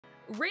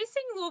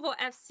Racing Louisville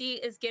FC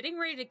is getting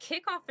ready to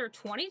kick off their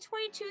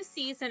 2022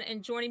 season,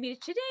 and joining me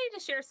today to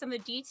share some of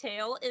the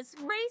detail is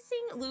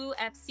Racing Lou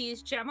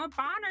FC's Gemma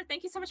Bonner.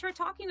 Thank you so much for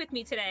talking with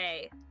me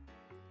today.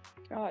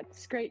 Oh,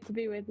 it's great to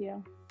be with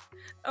you.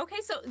 Okay,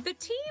 so the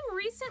team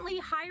recently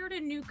hired a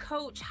new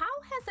coach. How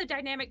has the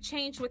dynamic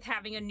changed with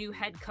having a new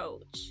head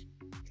coach?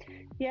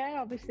 Yeah,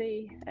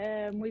 obviously,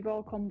 we've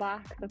all come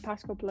back the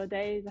past couple of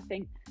days. I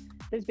think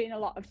there's been a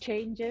lot of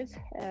changes,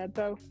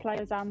 both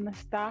players and the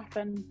staff,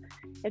 and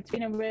it's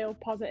been a real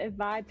positive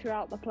vibe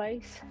throughout the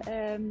place.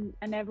 And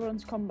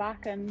everyone's come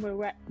back, and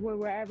we're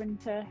raring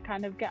to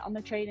kind of get on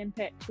the training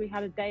pitch. We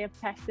had a day of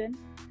testing,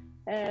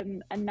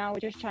 and now we're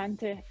just trying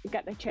to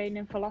get the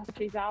training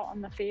philosophies out on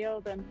the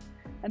field and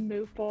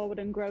move forward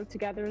and grow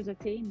together as a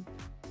team.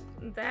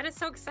 That is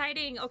so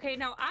exciting. Okay,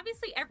 now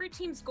obviously every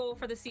team's goal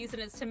for the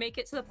season is to make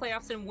it to the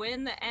playoffs and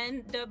win the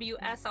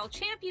NWSL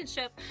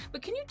championship.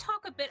 But can you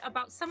talk a bit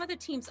about some of the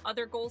team's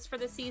other goals for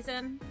the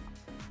season?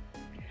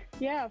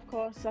 Yeah, of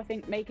course. I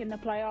think making the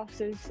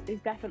playoffs is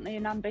definitely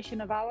an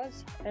ambition of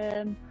ours.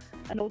 And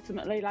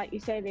ultimately, like you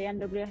say, the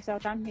NWSL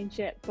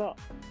championship. But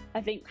I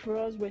think for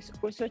us,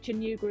 we're such a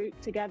new group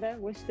together.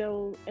 We're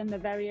still in the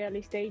very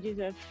early stages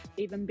of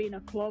even being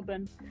a club.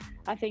 And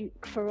I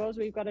think for us,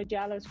 we've got to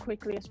gel as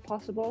quickly as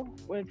possible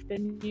with the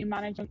new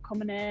management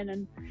coming in.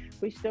 And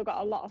we've still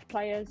got a lot of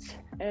players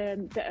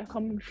that are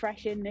coming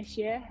fresh in this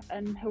year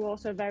and who are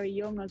also very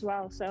young as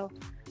well. So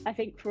I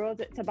think for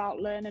us, it's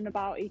about learning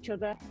about each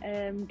other,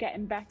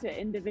 getting better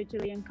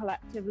individually and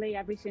collectively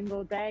every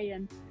single day.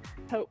 And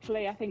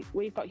hopefully, I think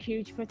we've got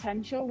huge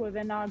potential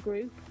within our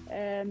group.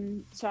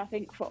 So I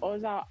think for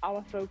us,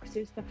 our focus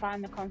is to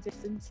find the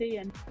consistency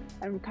and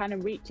kind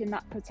of reaching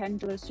that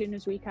potential as soon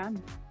as we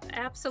can.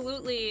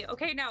 Absolutely.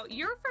 Okay, now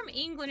you're from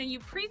England and you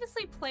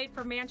previously played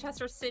for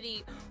Manchester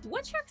City.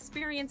 What's your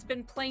experience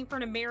been playing for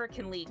an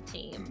American League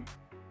team?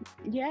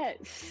 Yeah,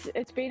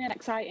 it's been an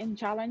exciting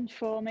challenge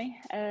for me,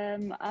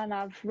 and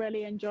I've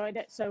really enjoyed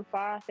it so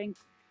far. I think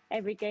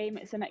every game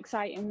it's an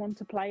exciting one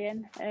to play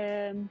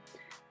in.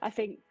 I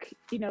think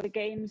the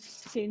games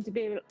seem to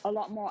be a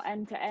lot more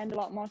end to end, a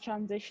lot more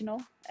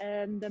transitional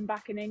than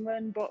back in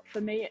England. But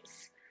for me,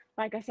 it's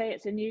like I say,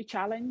 it's a new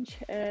challenge.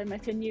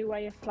 It's a new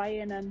way of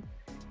playing, and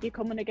you're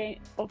coming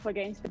up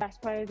against the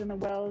best players in the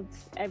world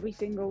every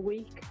single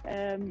week,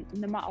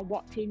 no matter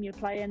what team you're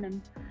playing.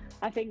 And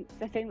I think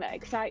the thing that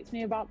excites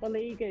me about the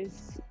league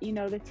is,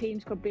 the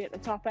teams could be at the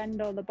top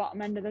end or the bottom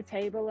end of the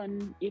table,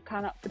 and you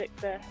cannot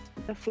predict the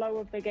flow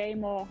of the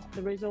game or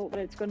the result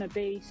that it's going to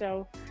be.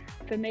 So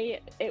for me,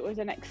 it was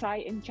an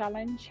exciting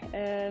challenge,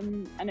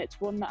 and it's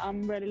one that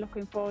I'm really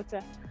looking forward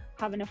to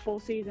having a full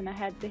season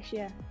ahead this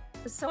year.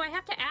 So I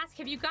have to ask,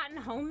 have you gotten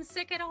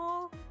homesick at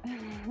all?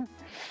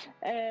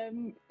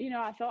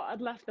 I thought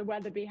I'd left the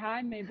weather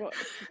behind me, but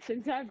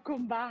since I've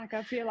come back,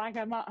 I feel like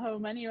I'm at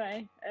home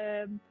anyway.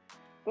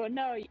 But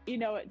no,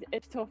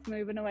 it's tough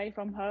moving away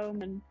from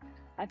home, and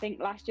I think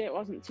last year it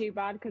wasn't too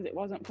bad because it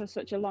wasn't for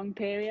such a long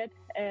period.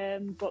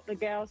 But the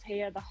girls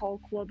here, the whole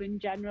club in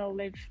general,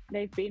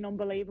 they've been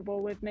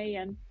unbelievable with me,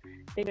 and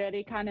they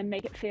really kind of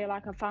make it feel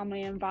like a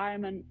family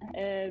environment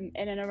in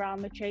and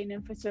around the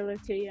training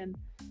facility, and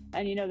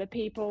the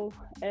people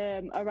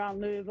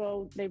around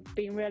Louisville, they've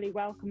been really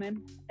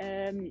welcoming,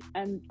 and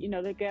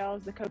the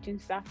girls, the coaching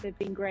staff, they've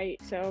been great.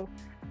 So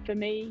for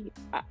me,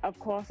 of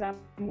course, I'm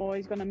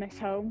always going to miss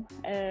home,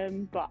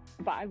 but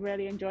I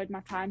really enjoyed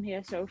my time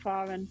here so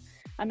far, and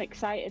I'm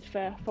excited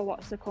for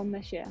what's to come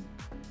this year.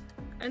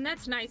 And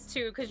that's nice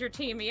too, because your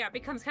team,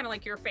 becomes kind of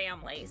like your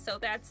family. So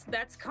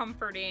that's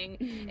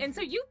comforting. And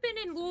so you've been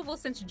in Louisville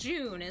since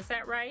June, is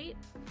that right?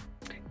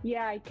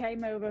 Yeah, I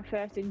came over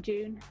first in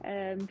June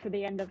for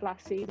the end of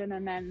last season,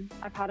 and then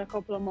I've had a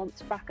couple of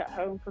months back at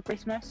home for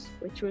Christmas,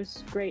 which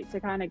was great to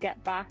kind of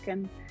get back.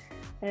 And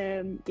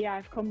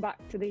I've come back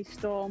to these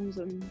storms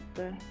and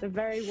the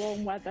very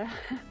warm weather.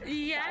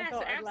 Yes,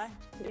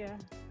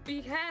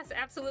 Yes,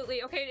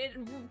 absolutely. Okay,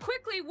 and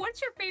quickly,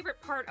 what's your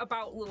favorite part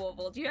about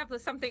Louisville? Do you have a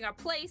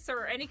place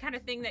or any kind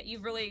of thing that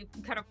you've really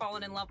kind of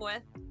fallen in love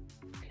with?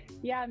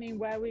 Yeah, I mean,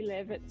 where we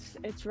live,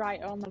 it's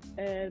right on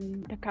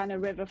the kind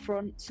of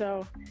riverfront.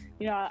 So,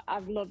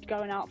 I've loved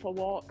going out for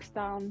walks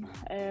down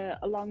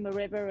along the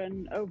river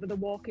and over the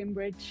walking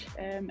bridge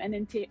and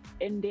into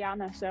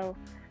Indiana. So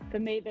for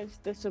me,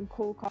 there's some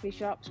cool coffee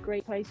shops,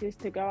 great places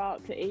to go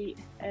out to eat.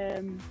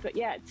 But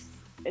yeah,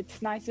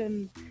 it's nice,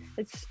 and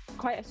it's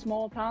quite a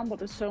small town, but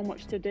there's so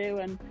much to do,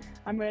 and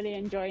I'm really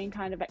enjoying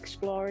kind of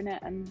exploring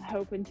it and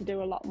hoping to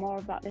do a lot more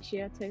of that this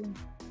year too.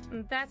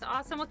 That's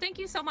awesome. Well, thank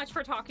you so much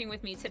for talking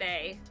with me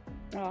today.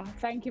 Oh,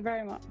 thank you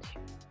very much.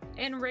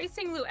 And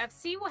Racing Lou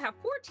FC will have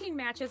 14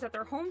 matches at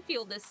their home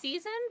field this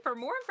season. For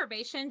more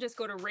information, just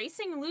go to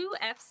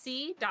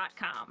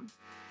racingloufc.com.